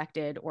been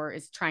elected or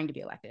is trying to be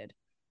elected?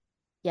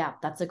 Yeah,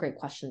 that's a great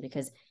question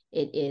because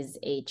it is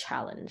a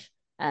challenge.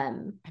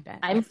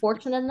 I'm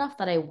fortunate enough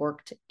that I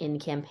worked in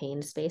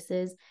campaign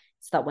spaces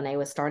so that when I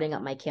was starting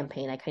up my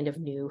campaign, I kind of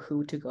knew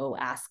who to go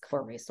ask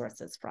for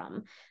resources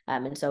from.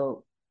 And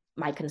so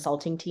my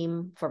consulting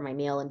team for my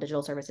mail and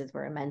digital services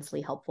were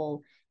immensely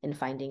helpful in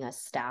finding us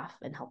staff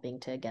and helping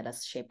to get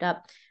us shaped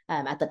up.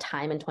 At the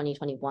time in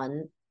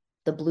 2021,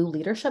 the Blue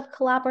Leadership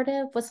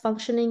Collaborative was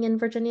functioning in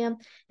Virginia.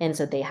 And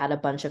so they had a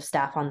bunch of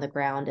staff on the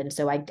ground. And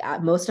so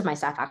most of my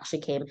staff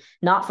actually came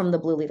not from the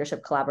Blue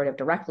Leadership Collaborative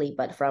directly,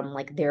 but from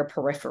like their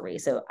periphery.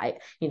 So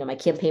my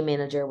campaign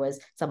manager was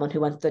someone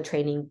who went through the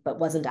training, but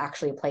wasn't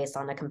actually placed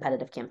on a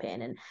competitive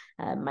campaign.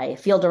 And my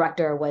field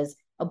director was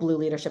a Blue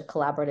Leadership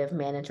Collaborative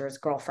manager's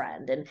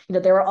girlfriend. And,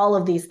 there were all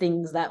of these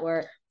things that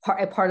were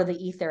part of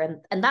the ether.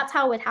 And that's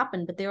how it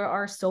happened. But there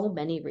are so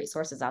many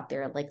resources out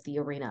there, like the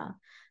Arena,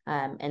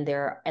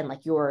 and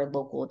like your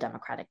local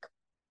Democratic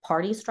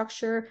Party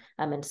structure.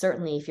 And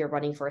certainly if you're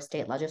running for a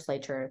state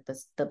legislature,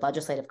 the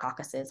legislative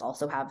caucuses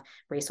also have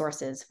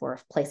resources for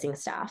placing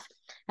staff.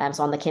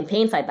 So on the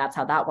campaign side, that's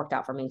how that worked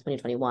out for me in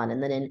 2021.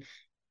 And then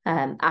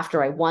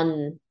after I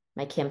won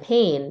my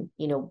campaign,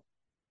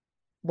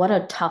 what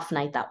a tough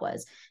night that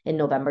was in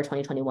November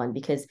 2021,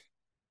 because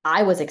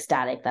I was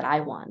ecstatic that I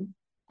won.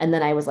 And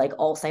then I was like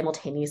all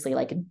simultaneously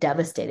like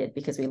devastated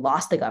because we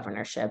lost the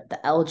governorship, the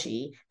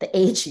LG, the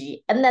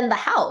AG, and then the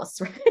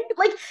House, right?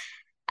 Like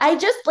I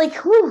just like,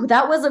 whew,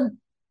 that was a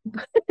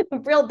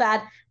real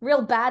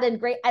bad and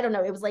great. I don't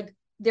know. It was like,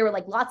 there were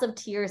like lots of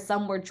tears.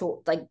 Some were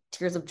like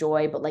tears of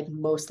joy, but like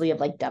mostly of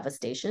like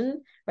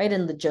devastation, right?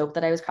 And the joke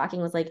that I was cracking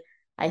was like,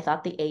 I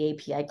thought the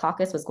AAPI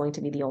caucus was going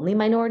to be the only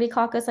minority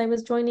caucus I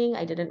was joining.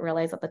 I didn't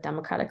realize that the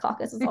Democratic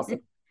caucus is also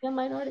a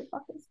minority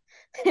caucus.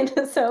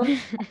 And so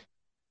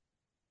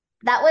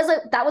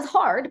that was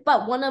hard,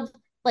 but one of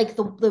like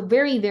the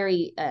very,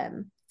 very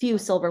few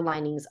silver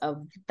linings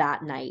of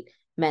that night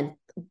meant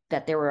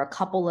that there were a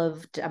couple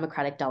of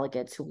Democratic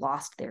delegates who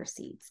lost their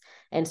seats.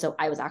 And so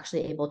I was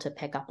actually able to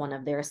pick up one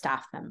of their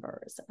staff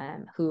members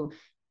who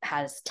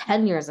has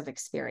 10 years of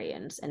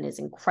experience and is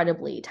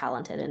incredibly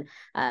talented.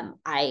 And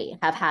I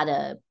have had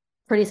a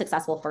pretty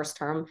successful first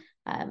term,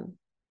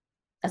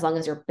 as long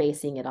as you're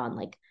basing it on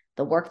like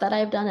the work that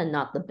I've done and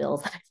not the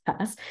bills that I've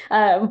passed.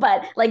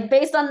 But like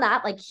based on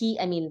that, like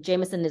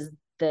Jameson is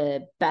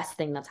the best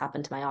thing that's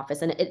happened to my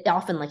office. And it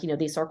often, like,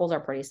 these circles are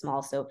pretty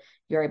small. So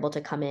you're able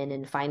to come in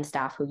and find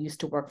staff who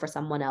used to work for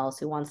someone else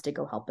who wants to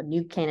go help a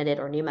new candidate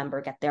or new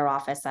member get their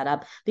office set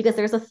up, because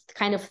there's a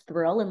kind of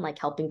thrill in like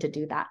helping to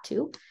do that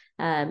too.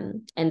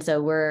 And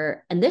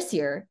this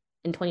year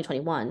in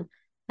 2021,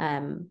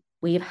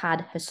 we've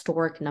had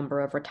historic number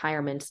of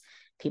retirements,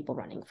 people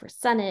running for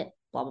Senate,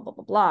 blah, blah, blah,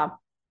 blah, blah.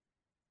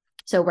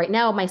 So right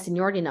now, my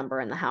seniority number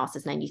in the House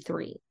is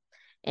 93.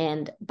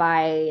 And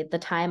by the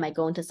time I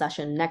go into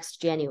session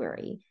next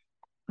January,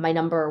 my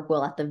number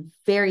will at the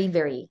very,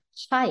 very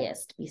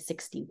highest be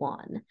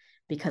 61,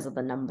 because of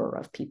the number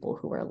of people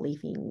who are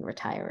leaving,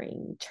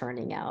 retiring,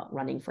 churning out,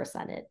 running for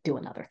Senate,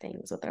 doing other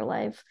things with their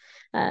life.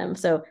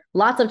 So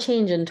lots of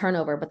change and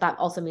turnover, but that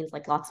also means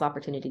like lots of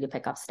opportunity to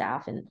pick up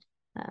staff. And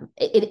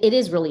it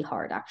is really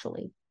hard,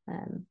 actually.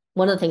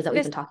 One of the things that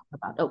we've been talking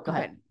about. Oh, go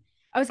ahead.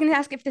 I was going to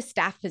ask if the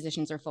staff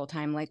positions are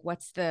full-time. Like,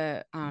 what's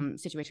the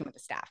situation with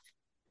the staff?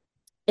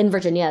 In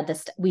Virginia,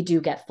 we do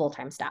get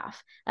full-time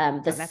staff.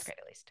 That's great,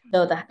 at least.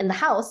 So in the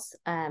House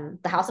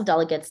of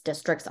Delegates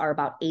districts are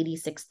about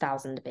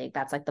 86,000 big.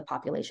 That's like the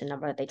population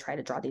number that they try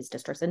to draw these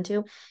districts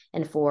into.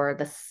 And for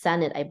the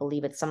Senate, I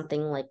believe it's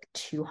something like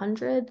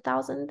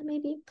 200,000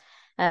 maybe.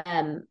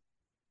 And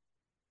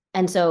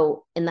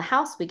so in the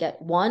House, we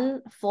get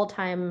one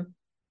full-time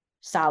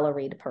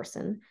salaried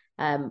person,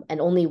 and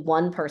only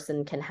one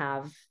person can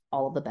have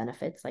all of the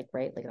benefits, like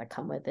that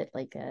come with it,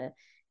 like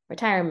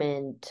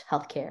retirement,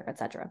 healthcare,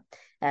 etc.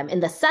 In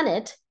the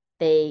Senate,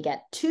 they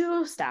get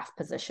 2 staff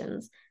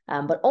positions,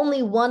 but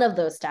only one of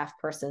those staff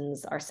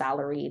persons are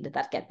salaried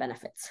that get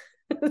benefits.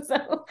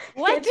 So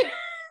what?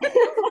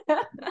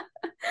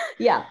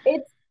 Yeah,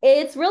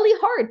 it's really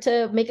hard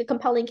to make a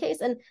compelling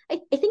case. And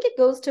I think it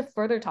goes to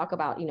further talk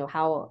about,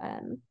 how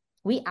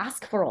we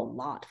ask for a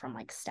lot from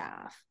like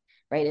staff,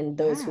 right? And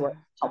those who are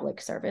public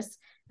service,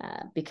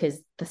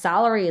 because the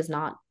salary is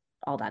not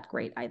all that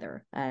great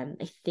either. I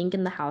think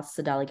in the House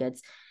of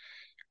Delegates,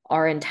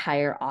 our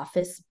entire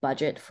office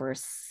budget for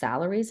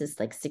salaries is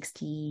like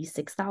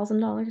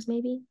 $66,000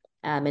 maybe.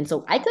 And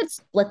so I could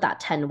split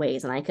that 10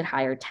 ways, and I could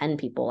hire 10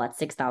 people at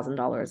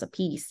 $6,000 a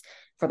piece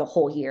for the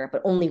whole year,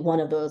 but only one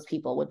of those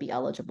people would be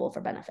eligible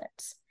for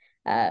benefits.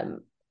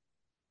 Or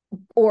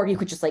you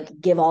could just like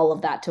give all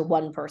of that to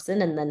one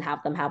person and then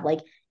have them have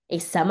like a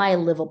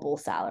semi-livable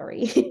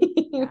salary,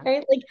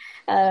 right? Like,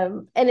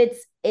 and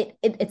it's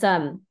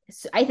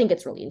I think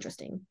it's really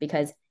interesting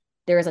because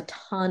there is a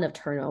ton of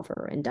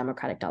turnover in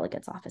Democratic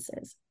delegates'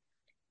 offices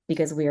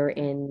because we are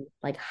in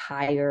like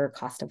higher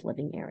cost of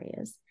living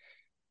areas.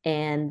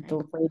 And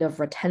the rate of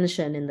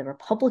retention in the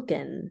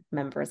Republican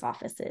members'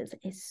 offices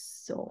is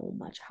so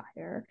much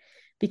higher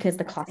because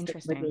the cost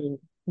of living,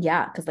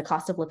 because the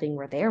cost of living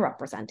where they're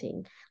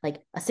representing,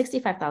 like a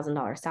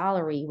 $65,000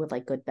 salary with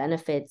like good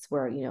benefits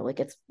where, like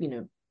it's,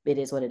 it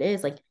is what it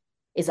is, like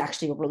is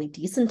actually a really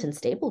decent and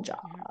stable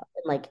job.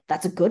 And like,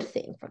 that's a good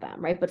thing for them,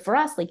 right? But for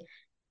us, like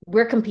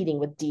we're competing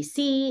with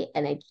DC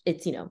and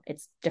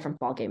it's different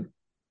ballgame.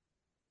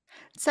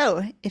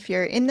 So if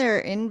you're in there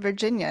in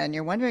Virginia and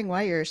you're wondering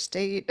why your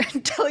state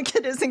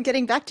delegate isn't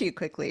getting back to you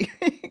quickly,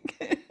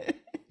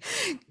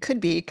 could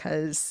be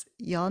because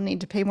y'all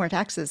need to pay more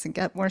taxes and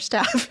get more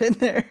staff in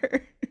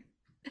there.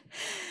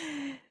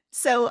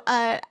 So,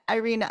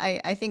 Irene,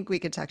 I think we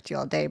could talk to you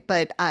all day,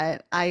 but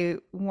I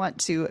want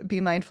to be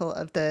mindful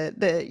of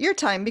your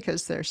time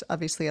because there's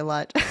obviously a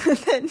lot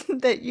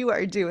that you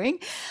are doing.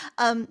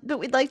 But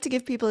we'd like to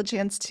give people a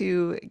chance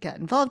to get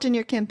involved in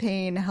your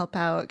campaign, help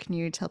out. Can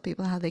you tell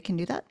people how they can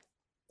do that?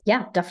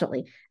 Yeah,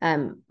 definitely.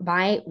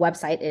 My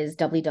website is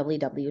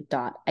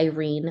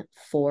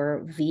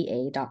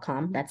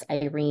www.irene4va.com. That's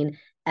Irene,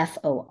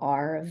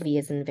 FOR, V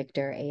as in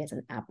Victor, A as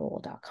in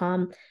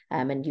Apple.com.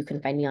 And you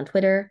can find me on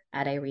Twitter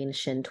at Irene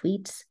Shin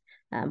Tweets,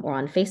 or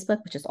on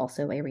Facebook, which is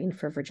also Irene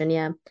for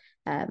Virginia.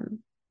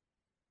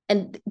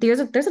 And there's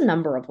a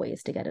number of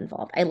ways to get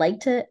involved.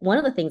 One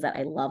of the things that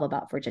I love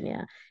about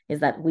Virginia is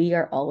that we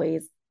are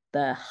always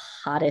the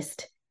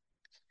hottest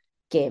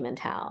game in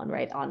town,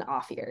 right, on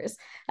off years.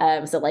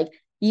 So like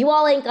you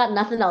all ain't got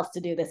nothing else to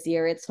do this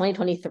year. It's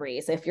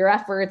 2023. So if your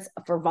efforts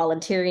for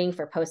volunteering,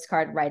 for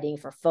postcard writing,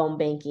 for phone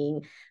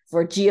banking,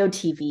 for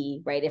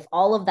GeoTV, right, if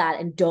all of that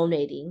and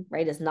donating,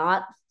 right, is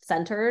not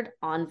centered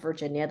on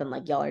Virginia, then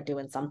like y'all are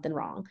doing something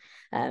wrong.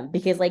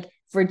 Because like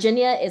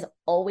Virginia is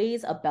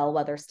always a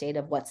bellwether state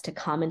of what's to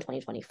come in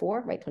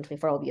 2024, right?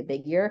 2024 will be a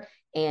big year.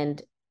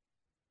 And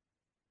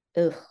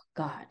oh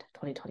God,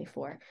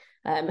 2024.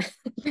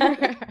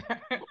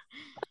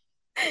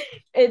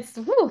 It's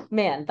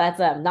man, that's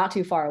not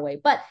too far away.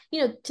 But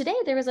today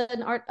there was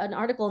an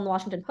article in the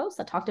Washington Post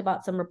that talked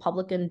about some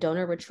Republican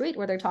donor retreat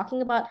where they're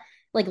talking about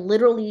like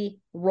literally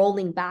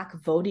rolling back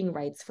voting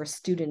rights for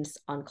students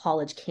on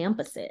college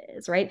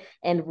campuses, right?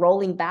 And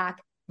rolling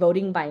back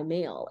voting by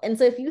mail. And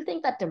so if you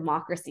think that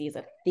democracy is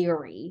a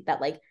theory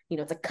that like,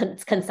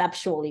 it's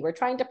conceptually, we're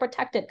trying to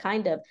protect it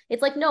kind of,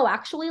 it's like, no,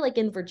 actually like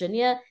in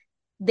Virginia,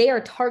 they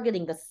are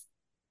targeting the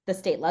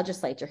state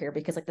legislature here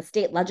because like the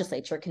state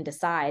legislature can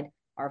decide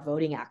our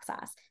voting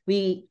access.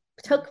 We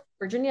took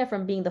Virginia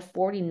from being the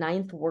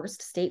 49th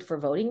worst state for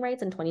voting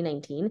rights in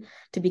 2019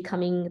 to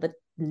becoming the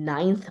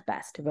 9th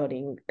best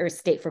voting or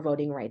state for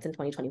voting rights in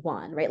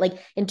 2021, right? Like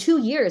in 2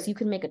 years, you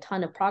can make a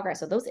ton of progress.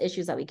 So those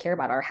issues that we care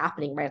about are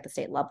happening right at the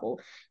state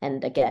level.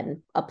 And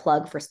again, a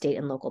plug for state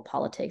and local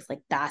politics. Like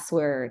that's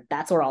where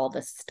all of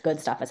this good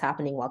stuff is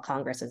happening while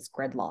Congress is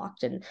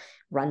gridlocked and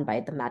run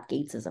by the Matt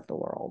Gaetzes of the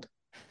world.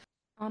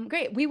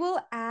 Great. We will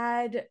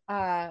add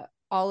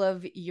all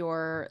of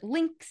your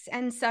links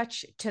and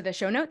such to the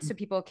show notes so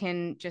people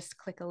can just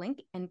click a link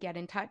and get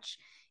in touch.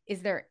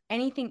 Is there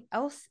anything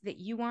else that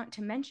you want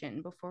to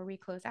mention before we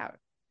close out?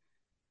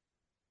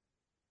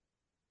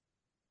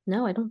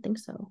 No, I don't think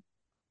so.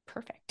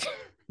 Perfect.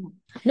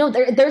 No,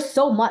 there's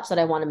so much that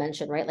I want to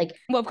mention, right? Like,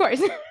 well, of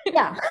course.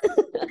 Yeah.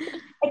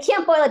 I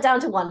can't boil it down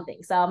to one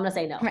thing, so I'm going to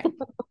say no. Right.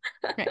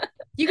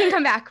 You can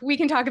come back. We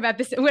can talk about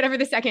this, whatever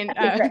the second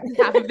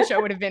half of the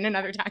show would have been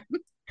another time.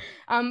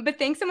 But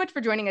thanks so much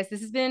for joining us. This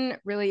has been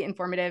really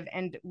informative,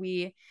 and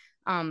we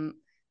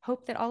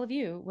hope that all of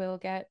you will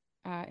get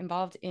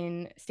involved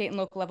in state and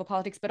local level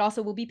politics, but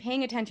also we'll be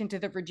paying attention to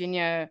the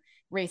Virginia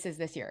races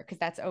this year, because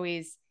that's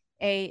always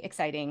A,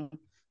 exciting,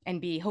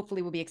 and B,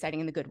 hopefully will be exciting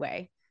in the good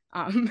way,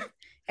 and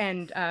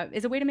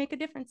is a way to make a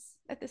difference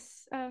at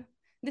this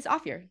this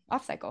off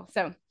cycle.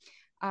 So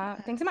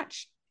thanks so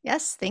much.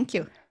 Yes, thank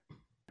you.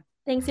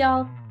 Thanks,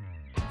 y'all.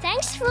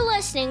 Thanks for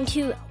listening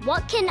to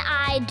What Can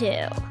I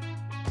Do?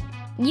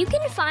 You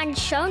can find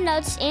show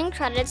notes and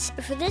credits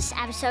for this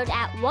episode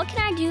at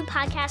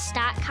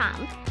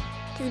whatcanidopodcast.com.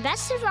 To the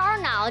best of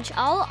our knowledge,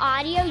 all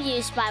audio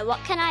used by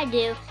What Can I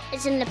Do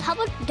is in the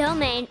public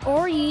domain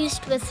or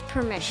used with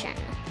permission.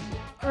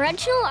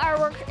 Original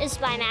artwork is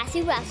by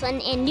Matthew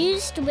Wethlin and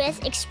used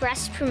with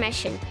express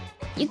permission.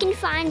 You can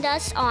find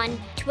us on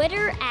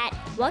Twitter at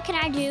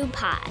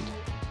WhatCanIDoPod.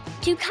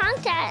 To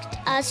contact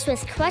us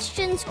with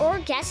questions or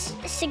guest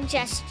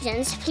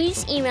suggestions,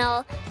 please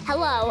email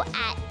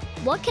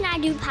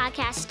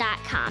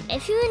hello@whatcanidopodcast.com.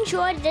 If you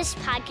enjoyed this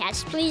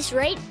podcast, please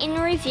rate and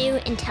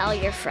review and tell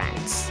your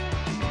friends.